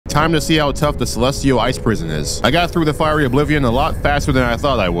Time to see how tough the Celestial Ice Prison is. I got through the Fiery Oblivion a lot faster than I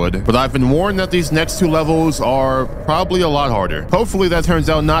thought I would, but I've been warned that these next 2 levels are probably a lot harder. Hopefully that turns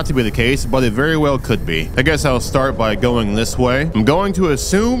out not to be the case, but it very well could be. I guess I'll start by going this way. I'm going to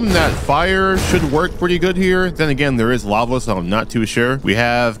assume that fire should work pretty good here. Then again, there is lava, so I'm not too sure. We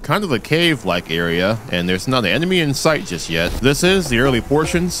have kind of a cave-like area, and there's not an enemy in sight just yet. This is the early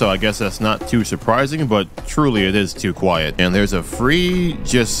portion, so I guess that's not too surprising, but truly it is too quiet. And there's a free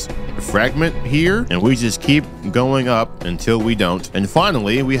just fragment here, and we just keep going up until we don't. And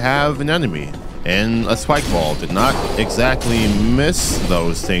finally, we have an enemy and a spike ball. Did not exactly miss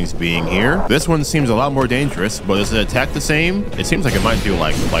those things being here. This one seems a lot more dangerous, but does it attack the same? It seems like it might do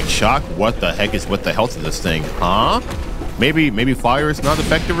like shock. What the heck is with the health of this thing? Huh? Maybe fire is not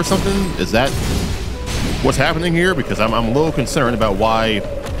effective or something? Is that what's happening here? Because I'm a little concerned about why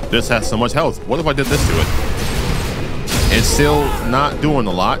this has so much health. What if I did this to it? It's still not doing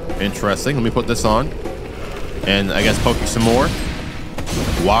a lot. Interesting. Let me put this on and I guess poke you some more.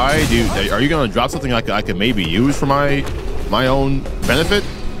 Why are you gonna drop something I could maybe use for my own benefit?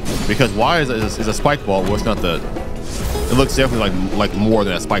 Because why is a spike ball? Well, it's not the. It looks definitely like more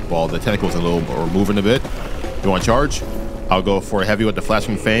than a spike ball. The tentacles are moving a bit. You want to charge? I'll go for a heavy with the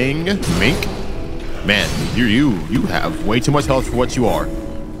flashing fang. Mink. Man, you have way too much health for what you are.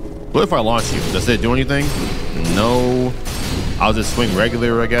 What if I launch you? Does it do anything? No. I'll just swing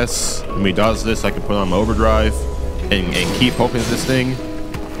regular, I guess. Let me dodge this. I can put on my overdrive and keep poking at this thing.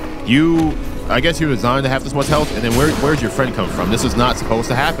 I guess you're designed to have this much health. And then where's your friend come from? This is not supposed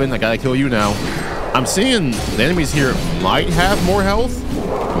to happen. I gotta kill you now. I'm seeing the enemies here might have more health.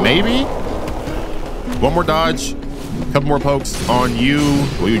 Maybe. One more dodge. A couple more pokes on you.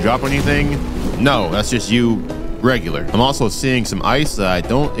 Will you drop anything? No, that's just you. Regular. I'm also seeing some ice that I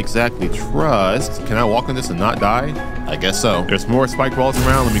don't exactly trust. Can I walk on this and not die? I guess so. There's more spike balls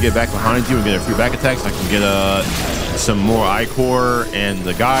around. Let me get back behind you and get a few back attacks. I can get some more ichor, and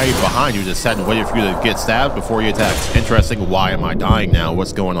the guy behind you just sat and waited for you to get stabbed before you attack. Interesting. Why am I dying now?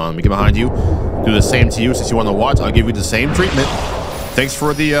 What's going on? Let me get behind you. Do the same to you. Since you want to watch, I'll give you the same treatment. Thanks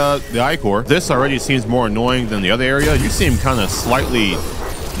for the ichor. This already seems more annoying than the other area. You seem kind of slightly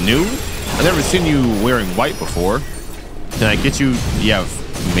new. I've never seen you wearing white before. Can I get you? Yeah,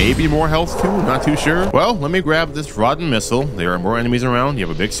 maybe more health too? Not too sure. Well, let me grab this rotten missile. There are more enemies around. You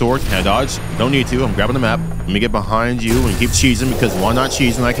have a big sword. Can I dodge? Don't need to. I'm grabbing the map. Let me get behind you and keep cheesing, because why not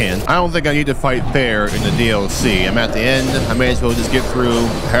cheese when I can? I don't think I need to fight fair in the DLC. I'm at the end. I may as well just get through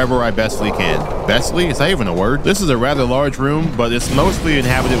however I bestly can. Bestly? Is that even a word? This is a rather large room, but it's mostly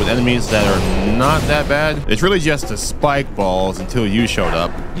inhabited with enemies that are not that bad. It's really just the spike balls until you showed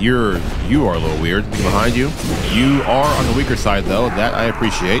up. You are a little weird. Behind you. You are on the weaker side though. That I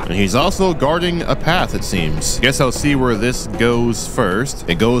appreciate. And he's also guarding a path, it seems. Guess I'll see where this goes first.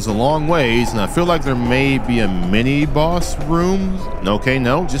 It goes a long ways, and I feel like there may be a mini boss room. Okay,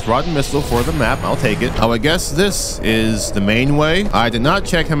 no, just rotten missile for the map. I'll take it. Oh, I guess this is the main way. I did not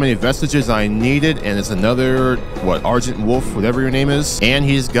check how many vestiges I needed, and it's another, what, Argent Wolf, whatever your name is. And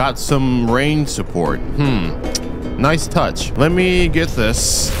he's got some range support. Nice touch. Let me get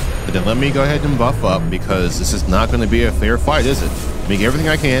this, but then let me go ahead and buff up, because this is not going to be a fair fight, is it? Make everything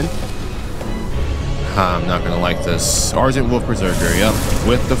I can. I'm not going to like this. Argent Wolf Berserker, yep.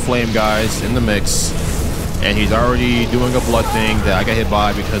 With the flame guys in the mix. And he's already doing a blood thing that I got hit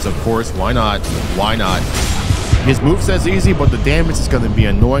by because, of course, why not? Why not? His moveset's easy, but the damage is going to be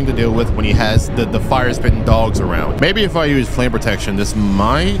annoying to deal with when he has the fire-spitting dogs around. Maybe if I use flame protection, this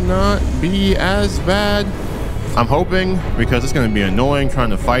might not be as bad. I'm hoping, because it's going to be annoying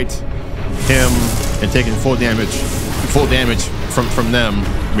trying to fight him and taking full damage from them.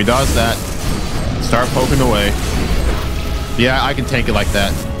 Let me dodge that. Start poking away. Yeah, I can tank it like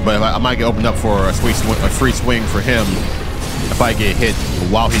that, but I might get opened up for a free swing for him if I get hit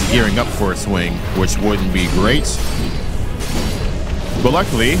while he's gearing up for a swing, which wouldn't be great. But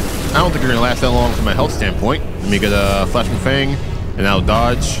luckily, I don't think you're gonna last that long from a health standpoint. Let me get a flashing fang, and I'll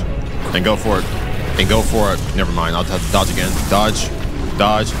dodge and go for it. And go for it. Never mind, I'll have to dodge again. Dodge,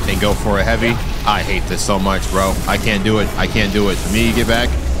 and go for a heavy. I hate this so much, bro. I can't do it. I can't do it. Let me get back.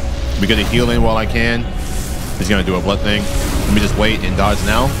 Let me get a heal in while I can. He's gonna do a blood thing. Let me just wait and dodge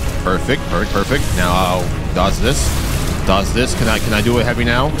now. Perfect. Now I'll dodge this. Can I do it heavy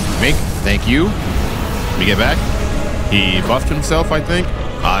now? Mink, thank you. Let me get back. He buffed himself, I think.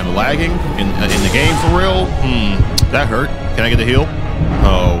 I'm lagging in the game for real. That hurt. Can I get a heal?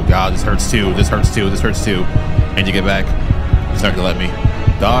 Oh god, this hurts too. This hurts too. And you get back. He's not gonna let me.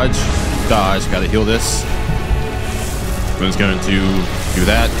 Dodge. Gotta heal this. I'm just going to do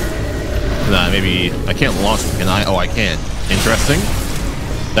that. Nah, maybe I can't launch him, can I? Oh, I can. Interesting.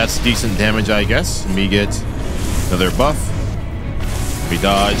 That's decent damage, I guess. Let me get another buff. We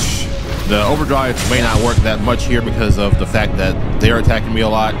dodge. The overdrive may not work that much here because of the fact that they're attacking me a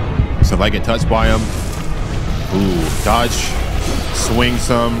lot. So if I get touched by them, ooh, dodge, swing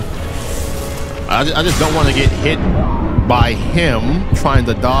some. I just don't want to get hit by him trying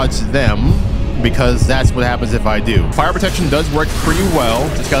to dodge them, because that's what happens if I do. Fire protection does work pretty well.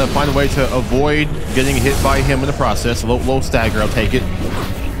 Just gotta find a way to avoid getting hit by him in the process. Low stagger, I'll take it.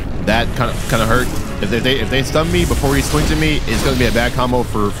 That kind of hurt. If they stun me before he swings at me, it's gonna be a bad combo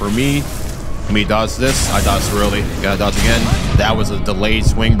for me. Let me dodge this. I dodged early. Gotta dodge again. That was a delayed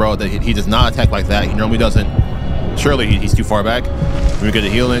swing, bro. He does not attack like that. He normally doesn't. Surely he's too far back. Let me get a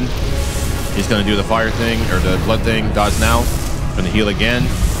heal in. He's gonna do the fire thing or the blood thing. Dodge now. Gonna heal again.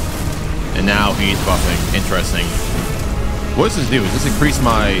 And now he's buffing. Interesting. What does this do? Does this increase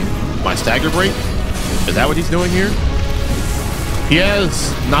my stagger break? Is that what he's doing here? He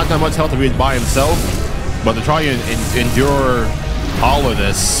has not that much health if he's by himself, but to try and endure all of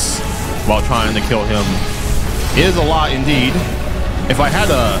this while trying to kill him is a lot indeed. If I had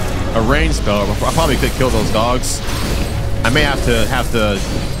a range spell, I probably could kill those dogs. I may have to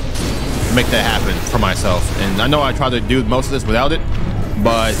make that happen for myself. And I know I try to do most of this without it,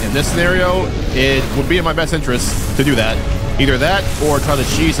 but in this scenario, it would be in my best interest to do that. Either that or try to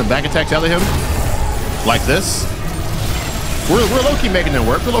cheese some back attacks out of him, like this. We're low-key making it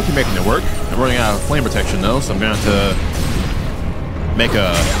work. We're low-key making it work. I'm running out of flame protection though, so I'm gonna have to make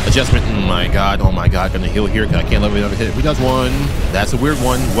a adjustment. Oh my god, gonna heal here because I can't let another hit. If he does one, that's a weird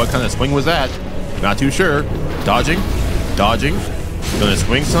one. What kind of swing was that? Not too sure. Dodging. Gonna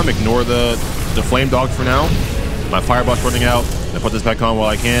swing some, ignore the flame dog for now. My firebuff's running out. Gonna put this back on while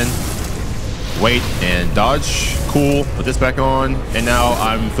I can. Wait and dodge. Cool. Put this back on, and now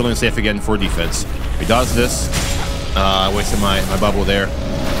I'm feeling safe again for defense. We dodge this. I wasted my bubble there.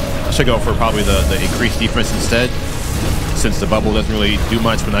 I should go for probably the increased defense instead, since the bubble doesn't really do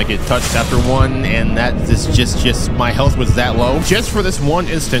much when I get touched after one, and that is just my health was that low. Just for this one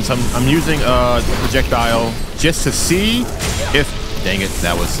instance, I'm using a projectile just to see if, dang it,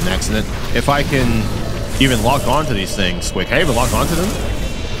 that was an accident, if I can even lock onto these things quick. Can I even lock onto them?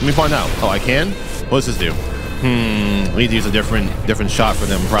 Let me find out. Oh, I can? What does this do? We need to use a different shot for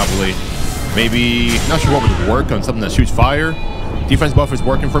them probably. Maybe, not sure what would work on something that shoots fire. Defense buff is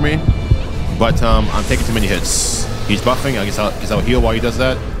working for me, but I'm taking too many hits. He's buffing. I guess I'll heal while he does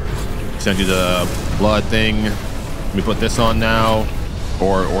that. He's gonna do the blood thing. Let me put this on now,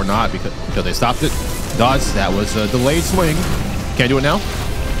 or not because they stopped it. Dodge. That was a delayed swing. Can I do it now?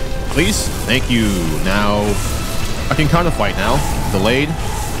 Please. Thank you. Now I can kind of fight now. Delayed.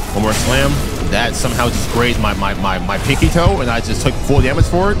 One more slam. That somehow just grazed my pinky toe, and I just took full damage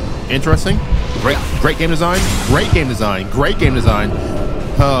for it. Interesting. Great game design. Great game design.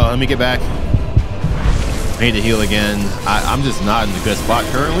 Let me get back. I need to heal again. I'm just not in a good spot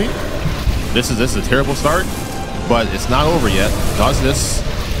currently. This is a terrible start, but it's not over yet. Dodge this.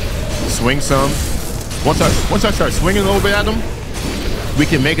 Swing some. Once I start swinging a little bit at them, we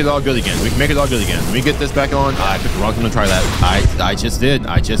can make it all good again. Let me get this back on. I picked the wrong time to try that. I just did.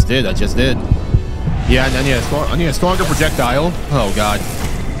 Yeah, I need a stronger projectile. Oh god.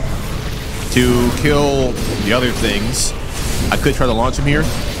 To kill the other things. I could try to launch him here.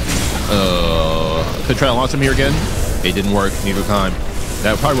 Again. It didn't work neither time.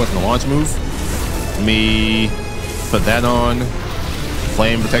 That probably wasn't a launch move. Let me put that on.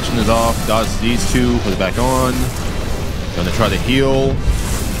 Flame protection is off. Dodge these two. Put it back on. Gonna try to heal.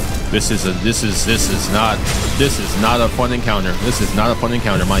 This is not a fun encounter.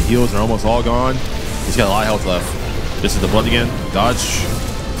 My heals are almost all gone. He's got a lot of health left. This is the blood again. Dodge.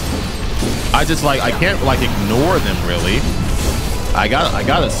 I can't ignore them really. I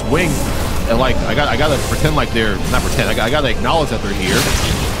gotta swing, and I gotta pretend like they're not pretend. I gotta acknowledge that they're here.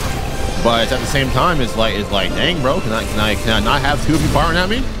 But at the same time, it's like dang bro, can I not have two of you firing at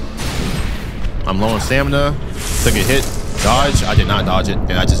me? I'm low on stamina. Took a hit. Dodge. I did not dodge it,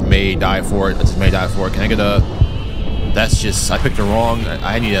 and I just may die for it. Can I get a? That's just, I picked it wrong.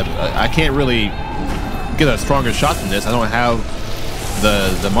 I can't really get a stronger shot than this. I don't have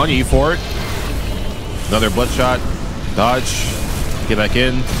the money for it. Another bloodshot. Dodge. Get back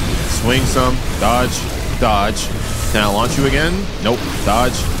in. Swing some. Dodge. Can I launch you again? Nope.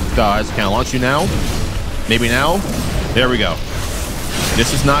 Dodge. Can I launch you now? Maybe now? There we go.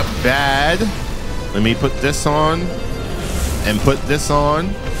 This is not bad. Let me put this on and put this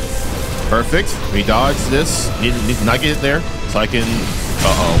on. Perfect. We dodge this. Need to not get it there so I can.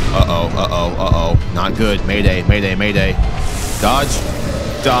 Uh-oh. Not good. Mayday. Dodge.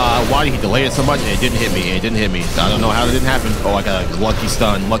 Why did he delay it so much? And it didn't hit me. And it didn't hit me. I don't know how it didn't happen. Oh, I got a lucky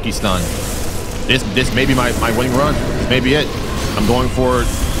stun. Lucky stun. This may be my winning run. This may be it. I'm going for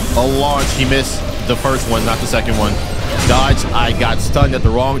a launch. He missed the first one, not the second one. Dodge. I got stunned at the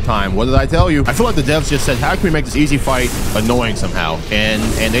wrong time. What did I tell you? I feel like the devs just said, how can we make this easy fight annoying somehow? And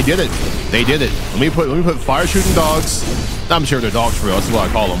they did it. They did it. Let me put fire shooting dogs. I'm sure they're dogs for real. That's what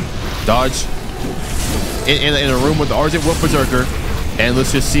I call them. Dodge. In a room with the Argent Wolf Berserker. And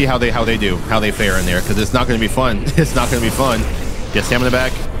let's just see how they fare in there, because it's not going to be fun. It's not going to be fun. Get stamina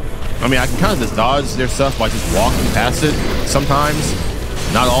back. I mean, I can kind of just dodge their stuff by just walking past it sometimes.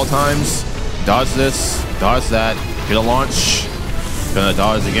 Not all times. Dodge this, dodge that, get a launch. Gonna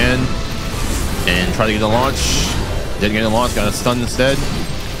dodge again and try to get a launch. Didn't get a launch, got a stun instead.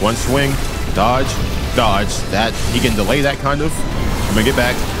 One swing, dodge, dodge. That he can delay that kind of. I'm gonna get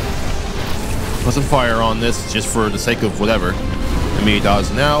back. Put some fire on this just for the sake of whatever. Let me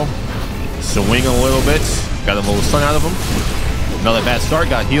dodge now. Swing a little bit. Got a little stun out of him. Another bad start.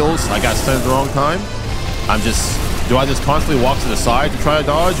 Got heals. I got stunned at the wrong time. Do I just constantly walk to the side to try to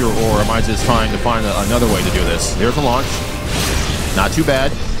dodge, or am I just trying to find another way to do this? There's a launch. Not too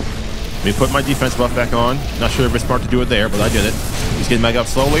bad. Let me put my defense buff back on. Not sure if it's smart to do it there, but I did it. He's getting back up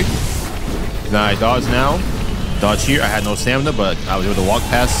slowly. Can I dodge now? Dodge here. I had no stamina, but I was able to walk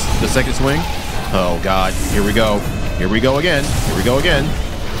past the second swing. Oh, God. Here we go. Here we go again. Here we go again.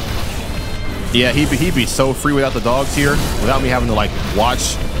 Yeah, he'd be so free without the dogs here, without me having to, like,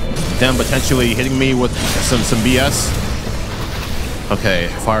 watch them potentially hitting me with some BS. Okay,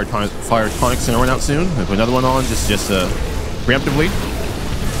 fire tonic's gonna run out soon. I'll put another one on, just preemptively.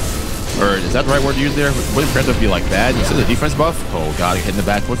 Or is that the right word to use there? Wouldn't preemptive be like bad instead of the defense buff? Oh God, hitting the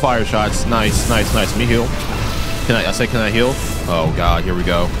back with fire shots. Nice, nice, nice. Let me heal. Can I heal? Oh God, here we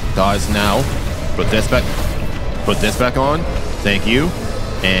go. Dodge now. Put this back on. Thank you.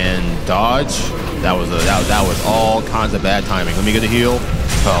 And dodge. That was all kinds of bad timing. Let me get a heal.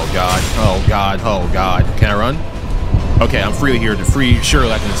 Oh God, oh God, oh God. Can I run? Okay, I'm free here to free. Sure,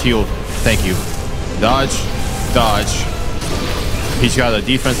 I can just heal. Thank you. Dodge, dodge. He's got a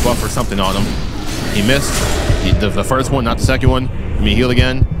defense buff or something on him. He missed. The first one, not the second one. Let me heal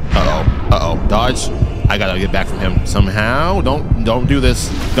again. Uh-oh, dodge. I gotta get back from him somehow. Don't do this.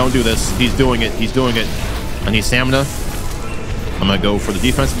 Don't do this. He's doing it. He's doing it. I need stamina. I'm gonna go for the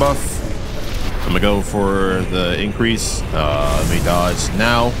defense buff. I'm gonna go for the increase. Let me dodge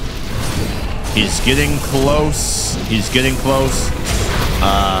now. He's getting close. He's getting close.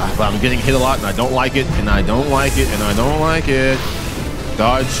 But I'm getting hit a lot, and I don't like it. And I don't like it. And I don't like it.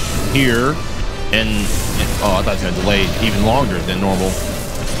 Dodge here. And oh, I thought it was gonna delay even longer than normal.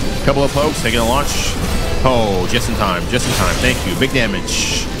 Couple of pokes, taking a launch. Oh, just in time. Just in time. Thank you. Big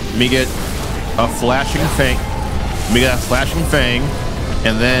damage. Let me get a flashing fang. Let me get a flashing fang.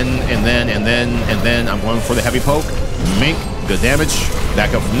 And then I'm going for the heavy poke. Mink, good damage.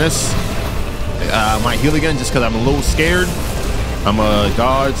 Back up from this. I might heal again just because I'm a little scared. I'm gonna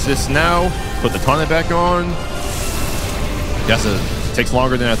dodge this now. Put the taunt back on. Takes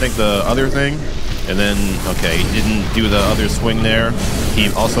longer than I think the other thing. And then, okay, he didn't do the other swing there.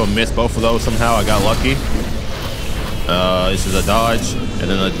 He also missed both of those somehow. I got lucky. This is a dodge, and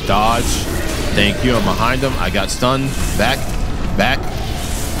then a dodge. Thank you. I'm behind him. I got stunned. Back.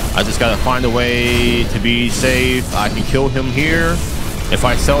 I just gotta find a way to be safe. I can kill him here. If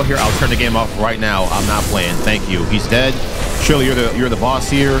I sell here, I'll turn the game off right now. I'm not playing. Thank you. He's dead. Surely you're the boss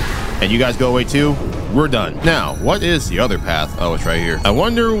here, and you guys go away too. We're done. Now, what is the other path? Oh, it's right here. I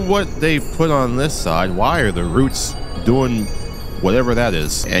wonder what they've put on this side. Why are the roots doing whatever that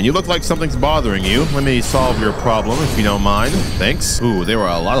is? And you look like something's bothering you. Let me solve your problem if you don't mind. Thanks. Ooh, there were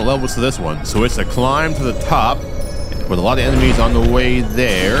a lot of levels to this one. So it's a climb to the top with a lot of enemies on the way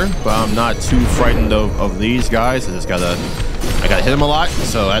there, but I'm not too frightened of these guys. I gotta hit him a lot,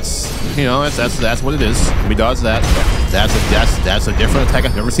 so that's what it is. Let me dodge that. That's a different attack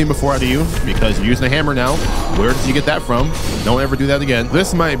I've never seen before out of you, because you're using a hammer now. Where did you get that from? Don't ever do that again.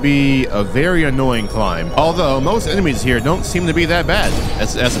 This might be a very annoying climb, although most enemies here don't seem to be that bad,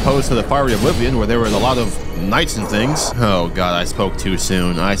 as opposed to the Fiery Oblivion, where there was a lot of knights and things. Oh God, I spoke too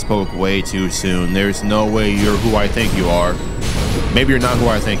soon. I spoke way too soon. There's no way you're who I think you are. Maybe you're not who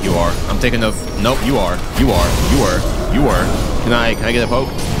I think you are. I'm thinking of, nope, you are. Can I get a poke?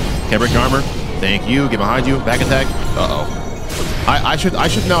 Can I break your armor? Thank you. Get behind you. Back attack. Uh-oh. I should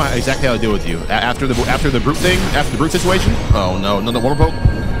know exactly how to deal with you. After the brute thing, after the brute situation. Oh no, one more poke.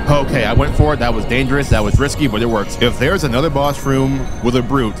 Okay, I went for it. That was dangerous. That was risky, but it works. If there's another boss room with a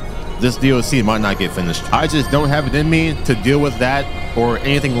brute, this DLC might not get finished. I just don't have it in me to deal with that or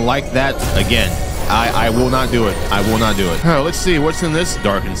anything like that again. I will not do it. I will not do it. Oh, let's see what's in this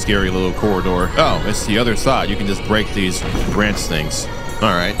dark and scary little corridor. Oh, it's the other side. You can just break these branch things. All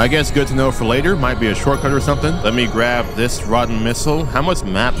right, I guess good to know for later. Might be a shortcut or something. Let me grab this rotten missile. How much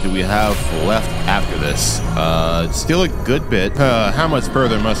map do we have left after this? Still a good bit. How much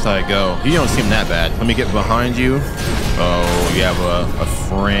further must I go? You don't seem that bad. Let me get behind you. Oh, you have a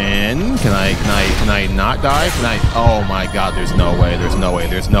friend. Can I not die? Can I? Oh my God, there's no way. There's no way.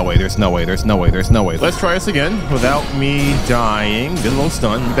 There's no way. There's no way. There's no way. There's no way. Let's try this again without me dying. Get a little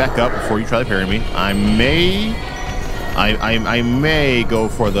stun. Back up before you try to parry me. I may go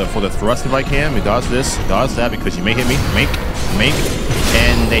for the thrust if I can. We dodge this, dodge that, because you may hit me. Make,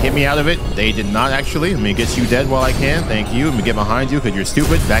 and they hit me out of it. They did not actually. Let me get you dead while I can. Thank you. Let me get behind you because you're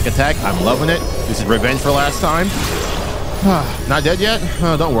stupid. Back attack. I'm loving it. This is revenge for last time. Not dead yet?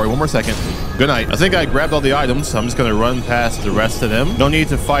 Don't worry. One more second. Good night. I think I grabbed all the items, so I'm just gonna run past the rest of them. No need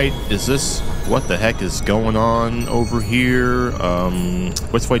to fight. Is this? What the heck is going on over here?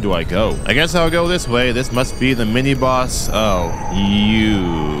 Which way do I go? I guess I'll go this way. This must be the mini boss. Oh,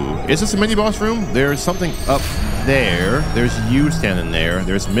 you. Is this a mini boss room? There's something up there. There's you standing there.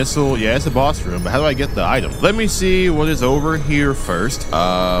 There's missile. Yeah, it's a boss room, but how do I get the item? Let me see what is over here first.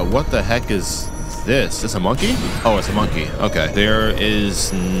 What the heck is this? Is this a monkey? Oh, it's a monkey. Okay. There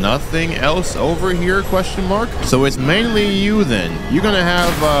is nothing else over here, question mark? So it's mainly you then. You're gonna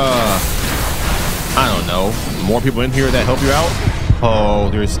have, I don't know, more people in here that help you out? Oh,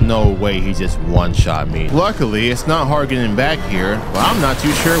 there's no way he just one-shot me. Luckily, it's not hard getting back here, but I'm not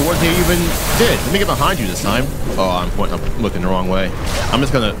too sure what he even did. Let me get behind you this time. Oh, I'm looking the wrong way. I'm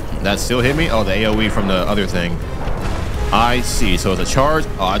just gonna, that still hit me? Oh, the AoE from the other thing. I see, so it's a charge.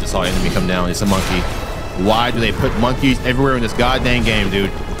 Oh, I just saw an enemy come down. It's a monkey. Why do they put monkeys everywhere in this goddamn game,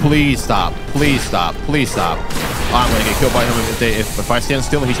 dude? Please stop. Please stop. Please stop. Oh, I'm gonna get killed by him if I stand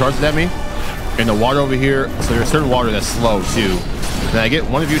still and he charges at me. And the water over here, so there's certain water that's slow too. Can I get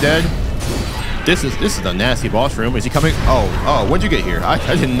one of you dead? This is a nasty boss room. Is he coming? Oh, when'd you get here? I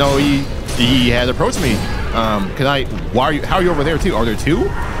didn't know he had approached me. Can I? Why are you? How are you over there too? Are there two?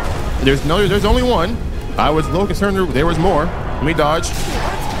 There's only one. I was a little concerned there was more. Let me dodge.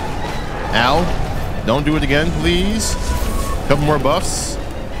 Ow! Don't do it again, please. Couple more buffs.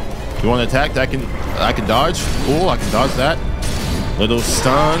 You want to attack? I can dodge. Cool. I can dodge that. Little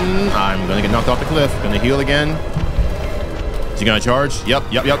stun. I'm gonna get knocked off the cliff. Gonna heal again. Is he gonna charge? Yep.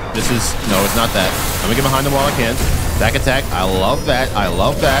 This is, no, it's not that. I'm gonna get behind him while I can. Back attack. I love that. I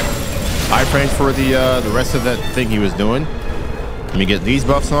love that. I framed for the rest of that thing he was doing. Let me get these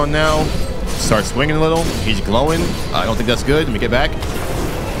buffs on now. Start swinging a little. He's glowing. I don't think that's good. Let me get back.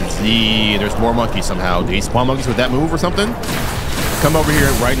 There's more monkeys somehow. Did he spawn monkeys with that move or something? Come over here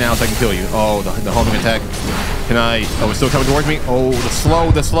right now so I can kill you. Oh, the homing attack. Can I? Oh, it's still coming towards me. Oh,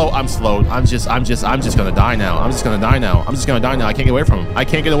 the slow. I'm slowed. I'm just gonna die now. I'm just gonna die now. I can't get away from him. I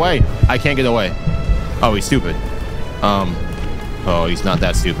can't get away. Oh, he's stupid. Oh, he's not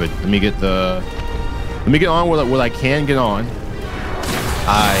that stupid. Let me get on what I can get on.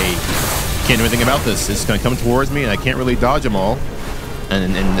 I can't do anything about this. It's gonna come towards me, and I can't really dodge them all.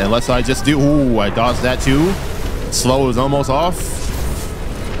 And unless I just do. Ooh, I dodged that too. Slow is almost off.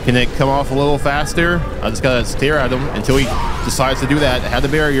 Can it come off a little faster? I just gotta stare at him until he decides to do that. I had the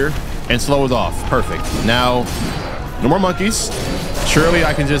barrier, and slow is off. Perfect. Now, no more monkeys. Surely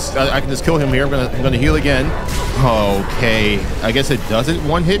I can just kill him here. I'm gonna heal again. Okay, I guess it doesn't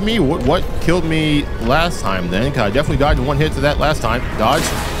one hit me. What killed me last time then? 'Cause I definitely died in one hit to that last time. Dodge.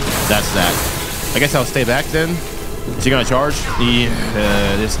 That's that. I guess I'll stay back then. Is he gonna charge?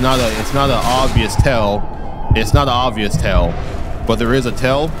 Yeah, it's not an obvious tell. It's not an obvious tell, but there is a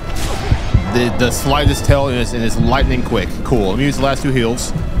tell. The slightest tell, and it's lightning quick. Cool. Let me use the last two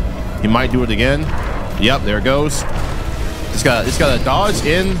heals. He might do it again. Yep, there it goes. Just gotta dodge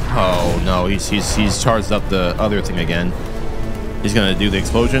in. Oh no, he's charged up the other thing again. He's gonna do the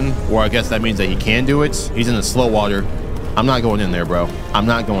explosion, or I guess that means that he can do it. He's in the slow water. I'm not going in there, bro. I'm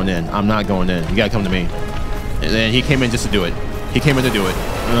not going in. You gotta come to me. And then he came in just to do it.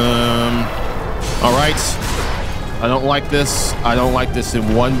 All right. I don't like this. I don't like this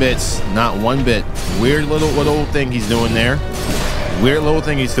in one bit. Not one bit. Weird little thing he's doing there. Weird little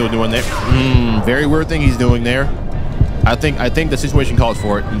thing he's still doing there. Very weird thing he's doing there. I think the situation calls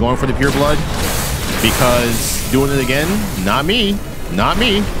for it. I'm going for the pure blood because doing it again. Not me.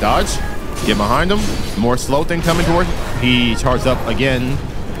 Dodge. Get behind him. More slow thing coming towards him. He charged up again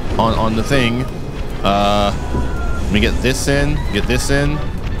on the thing. Let me get this in.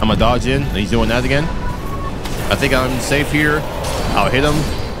 I'm gonna dodge in. And he's doing that again. I think I'm safe here. I'll hit him.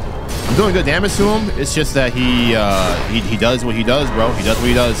 I'm doing good damage to him. It's just that he does what he does, bro. He does what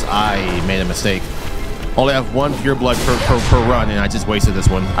he does. I made a mistake. Only have 1 pure blood per run, and I just wasted this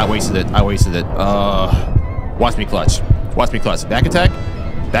one. I wasted it. Watch me clutch. Watch me clutch. Back attack.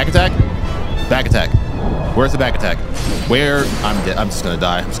 Back attack. Back attack. Where's the back attack? Where? I'm dead. I'm just gonna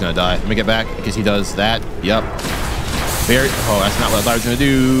die. Let me get back because he does that. Yep. Very. Oh, that's not what I thought I was gonna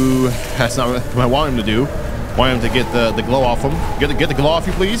do. That's not what I want him to do. I want him to get the glow off him. Get the glow off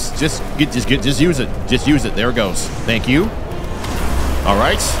you, please. Just use it. Just use it. There it goes. Thank you. All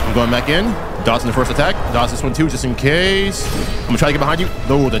right. I'm going back in. Dodging the first attack. Dodge this one too, just in case. I'm gonna try to get behind you.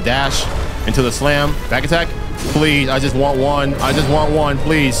 Oh, the dash into the slam. Back attack. Please, I just want one.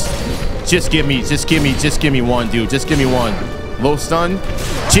 Please. Just give me one, dude. Just give me one. Low stun.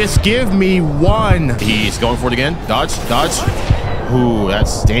 Just give me one. He's going for it again. Dodge. Ooh,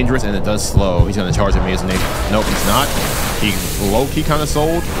 that's dangerous, and it does slow. He's gonna charge at me, isn't he? Nope, he's not. He's low-key kind of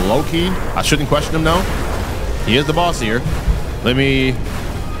sold. Low-key. I shouldn't question him, though. He is the boss here. Let me...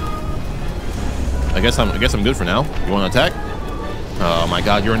 I guess I'm good for now. You want to attack? Oh my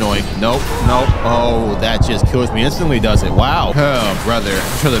god, you're annoying. Nope. Oh, that just kills me instantly, does it? Wow. Oh, brother.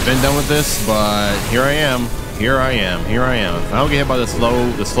 I should have been done with this, but here I am. If I don't get hit by the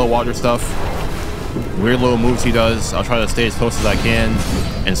slow water stuff, weird little moves he does, I'll try to stay as close as I can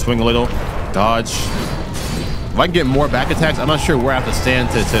and swing a little. Dodge. If I can get more back attacks, I'm not sure where I have to stand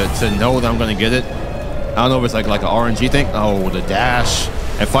to know that I'm going to get it. I don't know if it's like an RNG thing. Oh, the dash.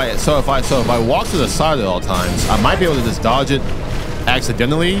 If I walk to the side at all times, I might be able to just dodge it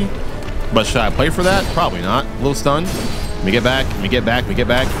accidentally. But should I play for that? Probably not. A little stun. Let me get back.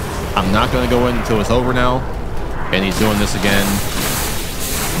 I'm not going to go in until it's over now. And he's doing this again.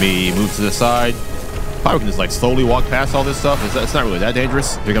 Me move to the side. Probably can just like slowly walk past all this stuff. It's not really that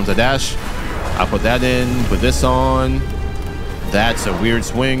dangerous. Here comes the dash. I'll put that in. Put this on. That's a weird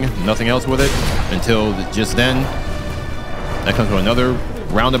swing. Nothing else with it until just then. That comes with another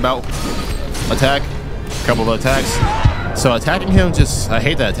roundabout attack. A couple of attacks. So attacking him I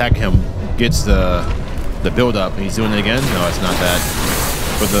hate that attacking him gets the build up. He's doing it again. No, it's not that.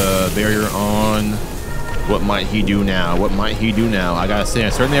 Put the barrier on. What might he do now? I gotta stay in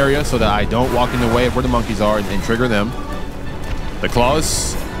a certain area so that I don't walk in the way of where the monkeys are and trigger them. The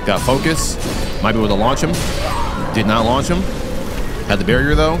claws. Got focus. Might be able to launch him. Did not launch him. Had the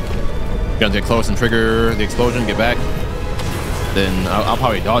barrier though. Gotta get close and trigger the explosion. Get back. Then I'll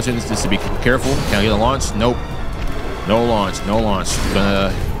probably dodge it just to be careful. Can I get a launch? Nope. No launch.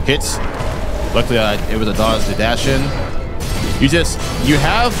 Gonna hit. Luckily, it was a dodge to dash in. You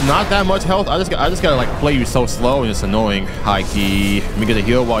have not that much health. I just gotta like play you so slow and it's annoying. High key. Let me get a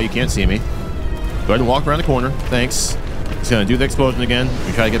heal while you can't see me. Go ahead and walk around the corner. Thanks. Just gonna do the explosion again.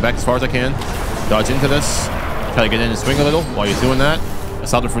 We try to get back as far as I can. Dodge into this. Try to get in and swing a little while you're doing that. I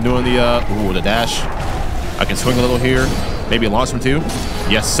stopped him from doing the dash. I can swing a little here. Maybe launch him too.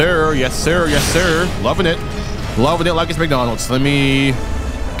 Yes, sir. Loving it like it's McDonald's. Let me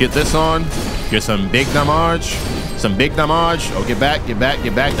get this on. Get some big damage. Oh, get back.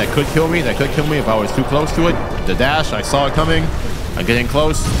 That could kill me if I was too close to it. The dash, I saw it coming. I get in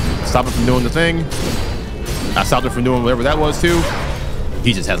close. Stop it from doing the thing. I stopped it from doing whatever that was too.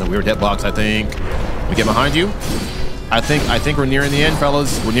 He just has a weird hitbox, I think. Let me get behind you. I think we're nearing the end,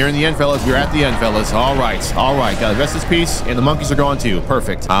 fellas. We're at the end, fellas. All right. Got the rest of this piece, and the monkeys are gone too.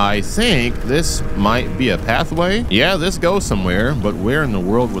 Perfect. I think this might be a pathway. Yeah, this goes somewhere, but where in the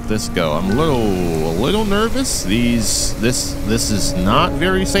world would this go? I'm a little nervous. This is not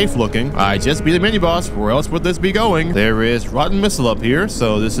very safe looking. I just beat a mini boss. Where else would this be going? There is Rotten Missile up here,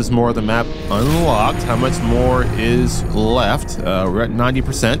 so this is more of the map unlocked. How much more is left? We're at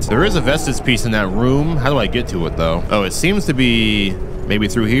 90%. There is a Vestige piece in that room. How do I get to it though? Oh, it seems to be maybe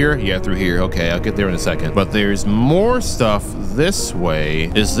through here. Yeah, through here. Okay, I'll get there in a second. But there's more stuff this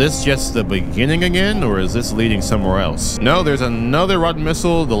way. Is this just the beginning again, or is this leading somewhere else? No, there's another Rotten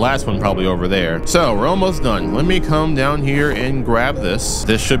Missile. The last one probably over there. So we're almost done. Let me come down here and grab this.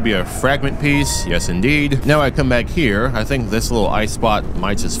 This should be a fragment piece. Yes, indeed. Now I come back here. I think this little ice spot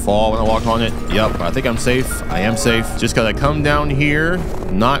might just fall when I walk on it. Yep, I think I'm safe. I am safe. Just gotta come down here,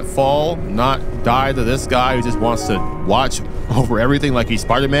 not fall, not die to this guy who just wants to watch over everything like he's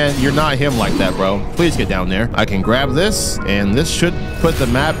Spider-Man. You're not him like that, bro. Please get down there. I can grab this, and this should put the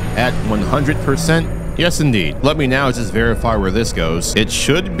map at 100%. Yes, indeed. Let me now just verify where this goes. It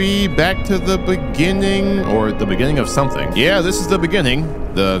should be back to the beginning, or the beginning of something. Yeah, this is the beginning.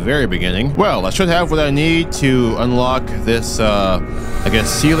 The very beginning. Well, I should have what I need to unlock this, I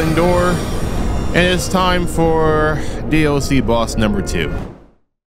guess, ceiling door. And it's time for DLC boss number 2.